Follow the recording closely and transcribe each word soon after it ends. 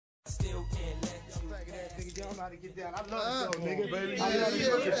nigga. I'm about to get down. I love it though, nigga. Baby.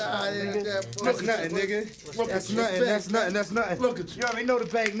 That's nothing, nigga. That's nothing. That's nothing. That's nothing. Look at you. You already know the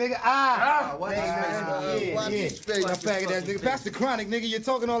bag, nigga. Watch his face. That faggot ass nigga. Pass the chronic, nigga. You're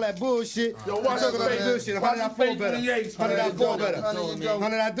talking all that bullshit. Yo, watch talking all that his bullshit. face. 100 I fall better. 100 I fall better.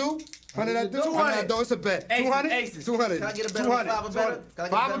 100 I do. 100 I do. 100 I do. It's a bet. 200. 200. Can I get a better 5 better?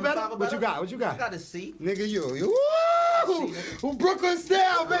 Five better? What you got? What you got? I got a C. Nigga, you. Woo! Brooklyn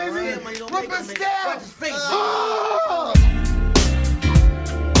style, baby. Brooklyn style. Watch his face. Oh!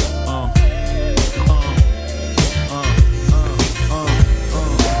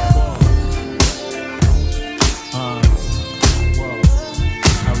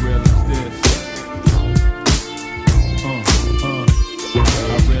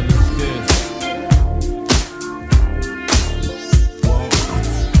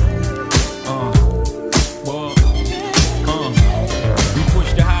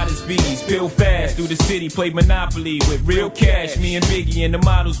 Feel fast through the city, play Monopoly with real cash. Me and Biggie and the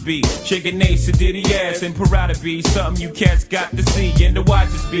models be shaking Ace to Diddy ass and Parada be something you cats got to see. And the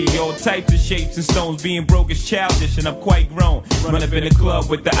watches be all types of shapes and stones. Being broke is childish and I'm quite grown. Run up in the club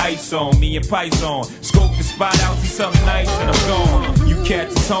with the ice on, me and Pice on. Scope the spot out, see something nice and I'm gone. You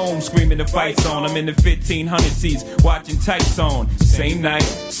cats is home screaming the fight's on. I'm in the 1500 seats watching tights on. Same night,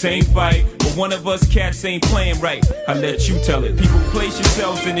 same fight, but one of us cats ain't playing right. I let you tell it. People, place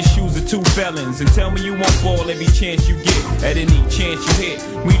yourselves in the shoes of two felons and tell me you won't fall every chance you get. At any chance you hit,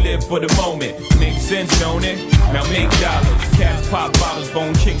 we live for the moment. Makes sense, don't it? Now make dollars. Cats pop bottles,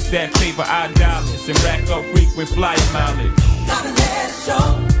 bone chicks that favor our dollars and rack up frequent flyer mileage. Gotta let it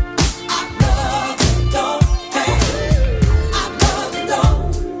show. I love you, don't hey. I love you,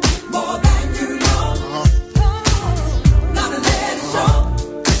 don't more than you know. Gotta let it show.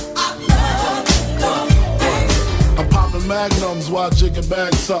 I love you, don't hey. I'm popping magnums while jigging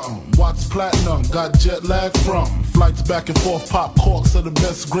back something. Watch platinum, got jet lag from flights back and forth. Pop corks are the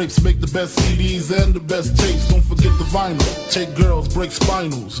best grapes, make the best CDs and the best tapes. Don't forget the vinyl. Take girls, break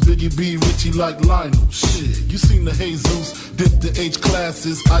spinals. Biggie B, Richie like Lionel. Shit, you seen the Jesus, dip the H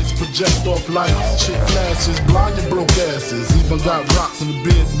classes, ice project off lights, chick flashes, blind and broke asses. Even got rocks in the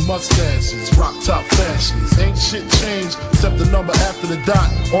beard and mustaches, rock top fashions. Ain't shit changed except the number after the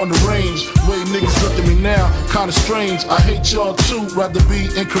dot on the range. Way niggas look at me now, kinda strange. I hate y'all too, rather be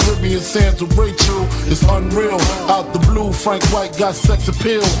in Caribbean sands with Rachel. It's unreal. Out the blue, Frank White got sex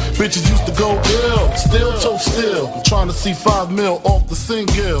appeal. Bitches used to go ill, still toe still. Trying to see 5 mil off the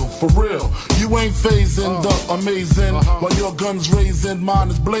single, for real. You ain't phasing the amazing, while your gun's raising, mine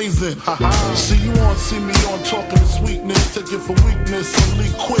is blazing. See you on, see me on, talking to sweetness. Take it for weakness and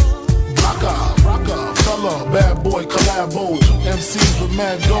leave quick. Rock off, fella, bad boy, collabo. 2 MCs with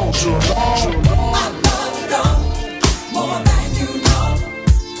mad dough. I love you, don't more than you know.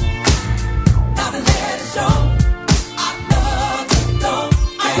 Gotta let it show.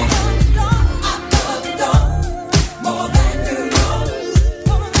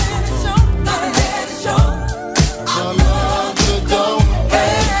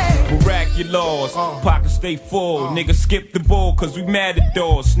 Laws, pockets stay full. Niggas skip the ball cause we mad at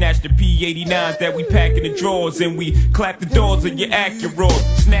doors. Snatch the P89s that we pack in the drawers and we clap the doors of your Acura.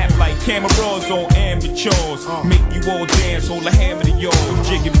 Snap like cameras on amateurs. Make you all dance, hold a hammer to yours.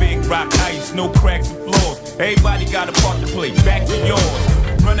 Jigging big rock ice, no cracks and floors. Everybody got a part to play, back to yours.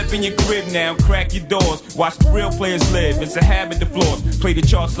 Run up in your crib now, crack your doors. Watch the real players live, it's a habit to floors. Play the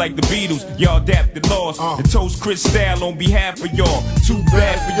charts like the Beatles, y'all adapt the laws. And toast Chris style on behalf of y'all. Too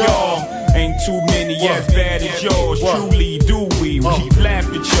bad for y'all, ain't too many as bad as yours. Truly do we keep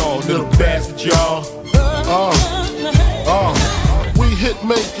laughing at y'all, little bastard y'all. We hit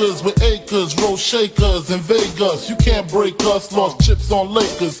makers with acres, roll shakers in Vegas. You can't break us, lost chips on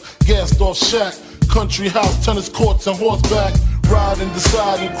Lakers. Gassed off Shaq, country house, tennis courts and horseback. Ride and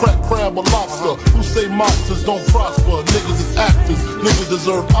decide and crack crab or lobster. Who say monsters don't prosper? Niggas is actors, niggas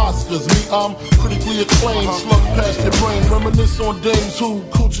deserve Oscars. Me, I'm critically acclaimed, slug past your brain. Reminisce on dames who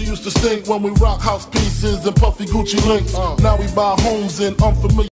coochie used to stink when we rock house pieces and puffy Gucci links. Now we buy homes in unfamiliar